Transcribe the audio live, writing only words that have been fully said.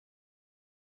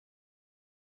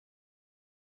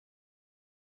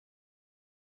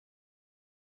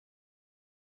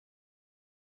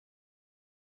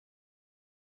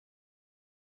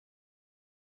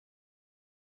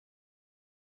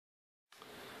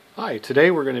Hi,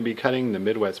 today we're going to be cutting the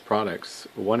Midwest Products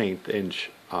 1/8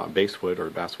 inch basswood or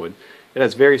basswood. It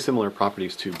has very similar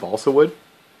properties to balsa wood,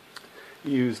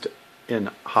 used in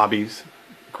hobbies,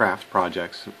 craft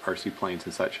projects, RC planes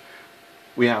and such.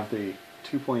 We have the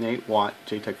 2.8 watt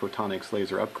J Tech Photonics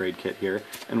laser upgrade kit here,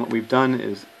 and what we've done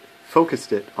is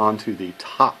focused it onto the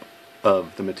top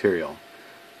of the material.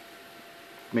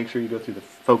 Make sure you go through the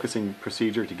focusing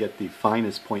procedure to get the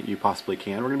finest point you possibly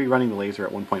can. We're going to be running the laser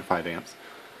at 1.5 amps.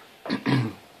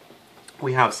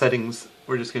 We have settings.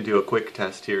 We're just going to do a quick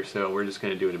test here, so we're just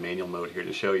going to do it in manual mode here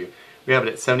to show you. We have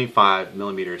it at 75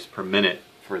 millimeters per minute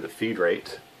for the feed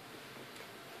rate.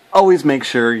 Always make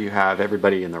sure you have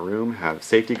everybody in the room have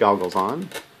safety goggles on,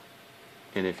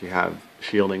 and if you have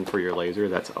shielding for your laser,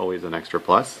 that's always an extra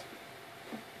plus.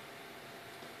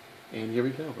 And here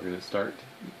we go. We're going to start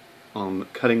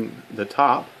cutting the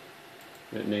top.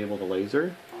 Enable the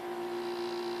laser.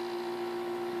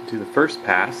 Do the first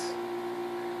pass.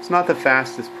 It's not the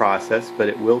fastest process, but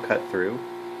it will cut through.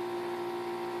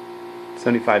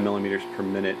 75 millimeters per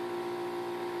minute.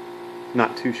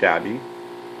 Not too shabby.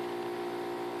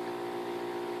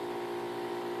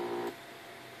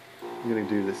 I'm going to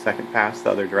do the second pass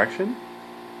the other direction.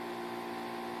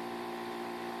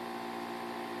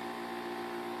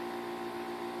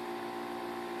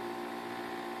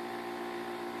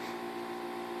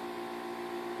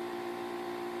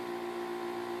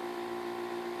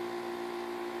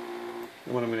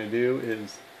 And what I'm going to do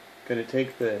is going to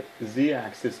take the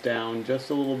z-axis down just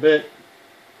a little bit,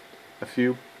 a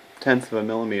few tenths of a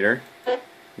millimeter. You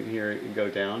can hear it go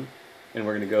down, and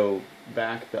we're going to go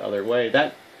back the other way.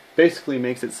 That basically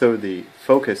makes it so the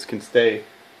focus can stay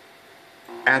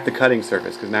at the cutting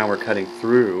surface, because now we're cutting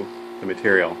through the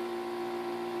material.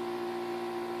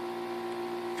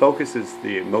 Focus is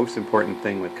the most important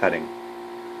thing with cutting.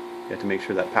 You have to make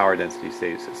sure that power density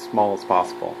stays as small as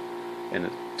possible in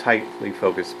a tightly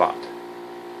focused spot.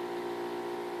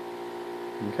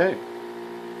 Okay,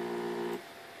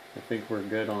 I think we're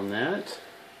good on that.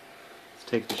 Let's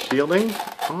take the shielding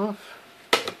off,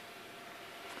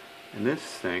 and this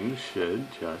thing should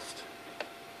just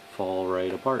fall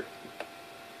right apart,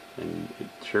 and it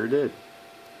sure did.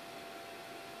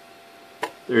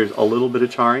 There's a little bit of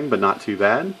charring, but not too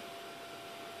bad.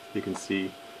 You can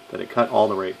see that it cut all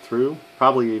the way through.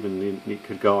 Probably even it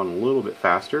could go on a little bit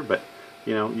faster, but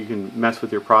you know, you can mess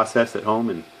with your process at home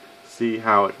and see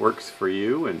how it works for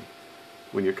you, and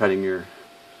when you're cutting your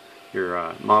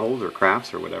models or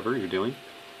crafts or whatever you're doing.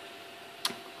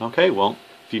 Okay, well,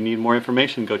 if you need more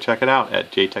information, go check it out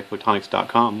at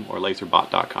jtechphotonics.com or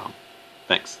laserbot.com.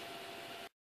 Thanks.